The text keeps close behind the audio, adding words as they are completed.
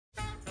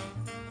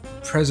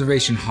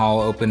Preservation Hall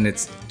opened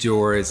its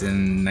doors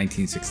in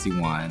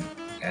 1961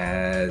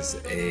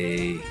 as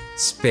a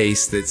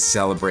space that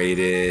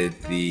celebrated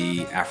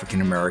the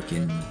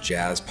African-American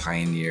jazz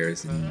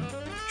pioneers and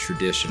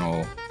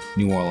traditional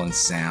New Orleans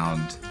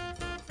sound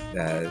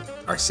that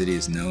our city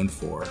is known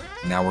for.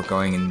 Now we're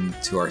going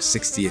into our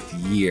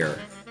 60th year,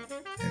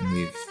 and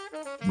we've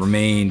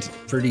remained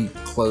pretty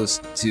close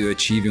to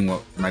achieving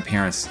what my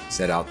parents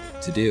set out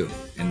to do,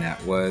 and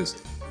that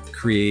was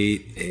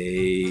create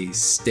a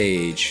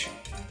stage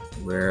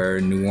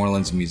where New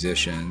Orleans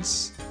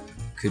musicians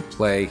could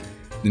play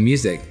the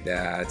music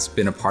that's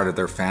been a part of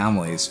their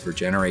families for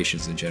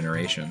generations and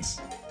generations.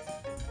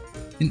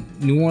 And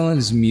New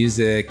Orleans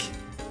music,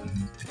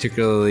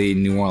 particularly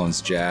New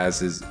Orleans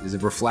jazz, is a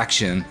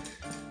reflection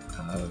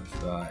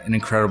of an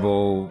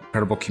incredible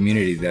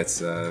community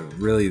that's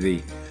really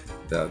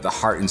the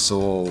heart and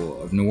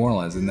soul of New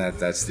Orleans, and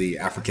that's the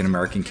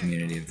African-American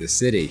community of the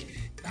city,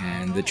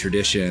 and the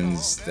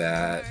traditions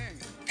that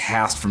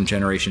passed from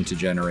generation to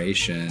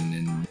generation,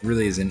 and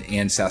really is an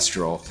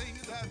ancestral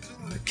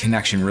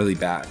connection really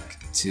back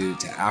to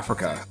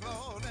Africa.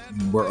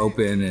 We're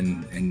open,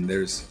 and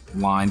there's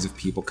lines of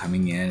people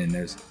coming in, and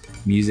there's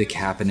music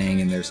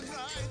happening, and there's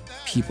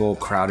people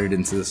crowded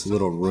into this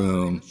little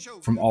room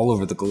from all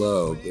over the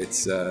globe.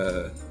 It's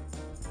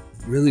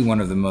really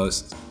one of the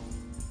most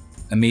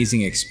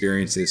amazing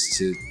experiences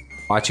to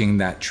watching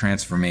that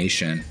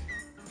transformation,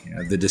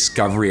 the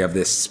discovery of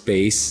this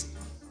space,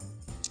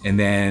 and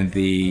then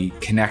the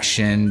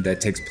connection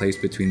that takes place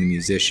between the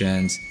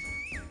musicians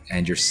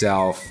and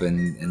yourself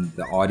and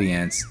the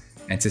audience,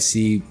 and to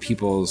see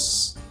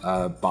people's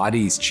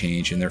bodies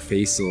change and their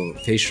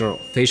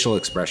facial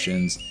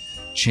expressions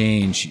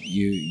change.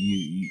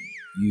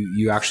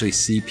 You actually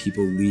see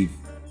people leave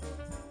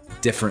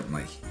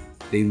differently.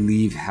 They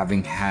leave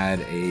having had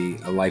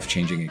a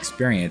life-changing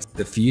experience.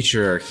 The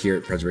future here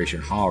at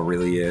Preservation Hall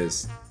really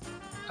is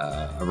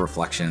a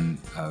reflection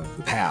of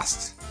the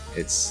past.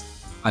 It's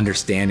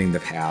understanding the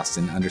past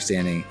and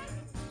understanding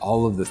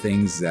all of the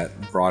things that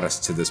brought us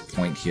to this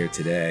point here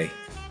today.